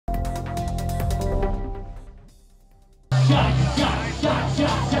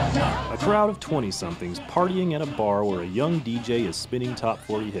A crowd of 20-somethings partying at a bar where a young DJ is spinning top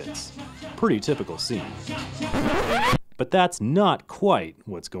 40 hits. Pretty typical scene. But that's not quite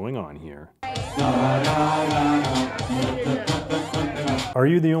what's going on here. Are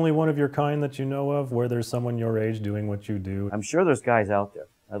you the only one of your kind that you know of where there's someone your age doing what you do? I'm sure there's guys out there.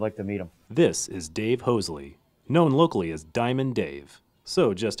 I'd like to meet them. This is Dave Hosley, known locally as Diamond Dave.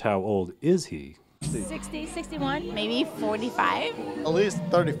 So just how old is he? 60, 61, maybe 45. At least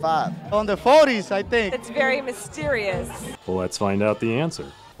 35. On the 40s, I think. It's very mysterious. Well, let's find out the answer.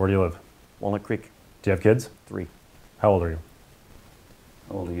 Where do you live? Walnut Creek. Do you have kids? 3. How old are you?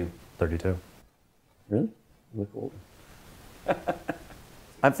 How old are you? 32. Really? You look older.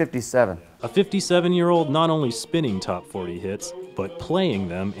 I'm 57. A 57-year-old not only spinning top 40 hits, but playing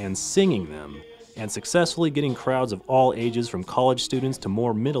them and singing them, and successfully getting crowds of all ages from college students to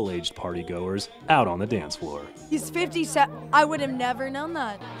more middle-aged partygoers out on the dance floor. He's 57. I would have never known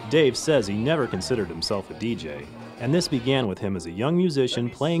that. Dave says he never considered himself a DJ, and this began with him as a young musician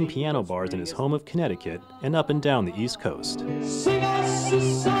playing piano bars in his home of Connecticut and up and down the East Coast. Sing us a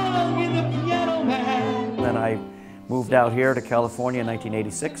song in the piano man. Then I moved out here to California in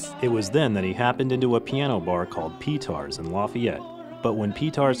 1986. It was then that he happened into a piano bar called Petars in Lafayette. But when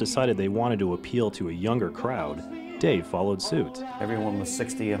Petars decided they wanted to appeal to a younger crowd, Dave followed suit. Everyone was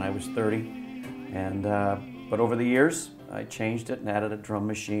 60 and I was 30. And, but over the years, I changed it and added a drum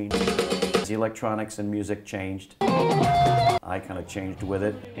machine. As the electronics and music changed, I kind of changed with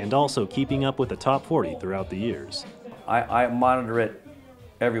it. And also keeping up with the top 40 throughout the years. I monitor it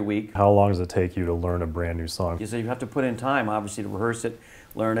every week. How long does it take you to learn a brand new song? You have to put in time, obviously, to rehearse it,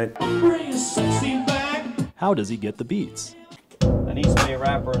 learn it. How does he get the beats? An East Bay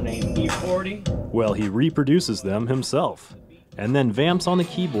rapper named E40. Well, he reproduces them himself, and then vamps on the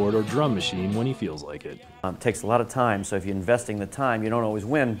keyboard or drum machine when he feels like it. It takes a lot of time, so if you're investing the time, you don't always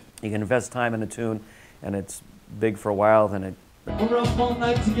win. You can invest time in a tune, and it's big for a while, then it... We're up all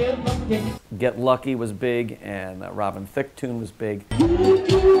night to get lucky. Get Lucky was big, and Robin Thicke tune was big.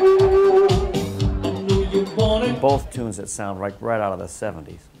 Both tunes that sound right out of the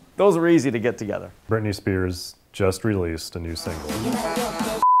 70s. Those are easy to get together. Britney Spears just released a new single.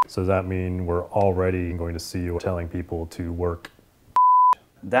 So does that mean we're already going to see you telling people to work?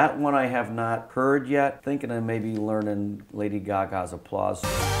 That one I have not heard yet. Thinking of maybe learning Lady Gaga's Applause.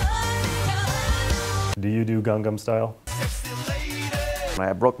 Do you do Gangnam Style?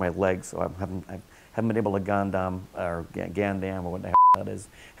 I broke my leg, so I haven't been able to Gandam or Gandam or what the hell that is.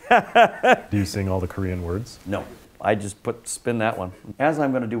 Do you sing all the Korean words? No, I just spin that one. As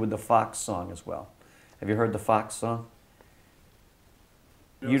I'm going to do with the Fox song as well. Have you heard the Fox song?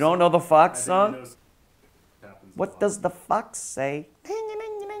 You don't know the Fox song? What does the fox say?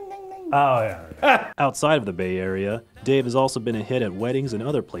 Oh, yeah. Outside of the Bay Area, Dave has also been a hit at weddings and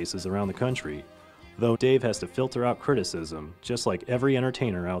other places around the country. Though Dave has to filter out criticism, just like every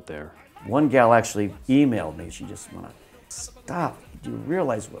entertainer out there. One gal actually emailed me. She just went, "Stop. Do you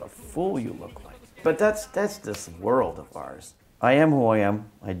realize what a fool you look like?" But that's this world of ours. I am who I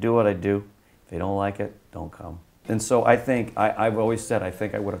am. I do what I do. If they don't like it, don't come. And so I think, I've always said, I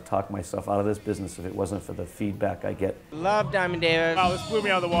think I would have talked myself out of this business if it wasn't for the feedback I get. Love Diamond David. Wow, this blew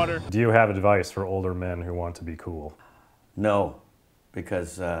me out of the water. Do you have advice for older men who want to be cool? No,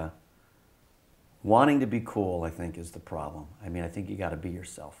 because wanting to be cool, I think, is the problem. I mean, I think you got to be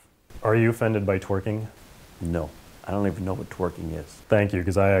yourself. Are you offended by twerking? No, I don't even know what twerking is. Thank you,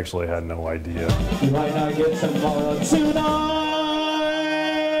 because I actually had no idea. Right now, get tomorrow tonight.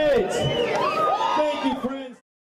 Thank you, friends.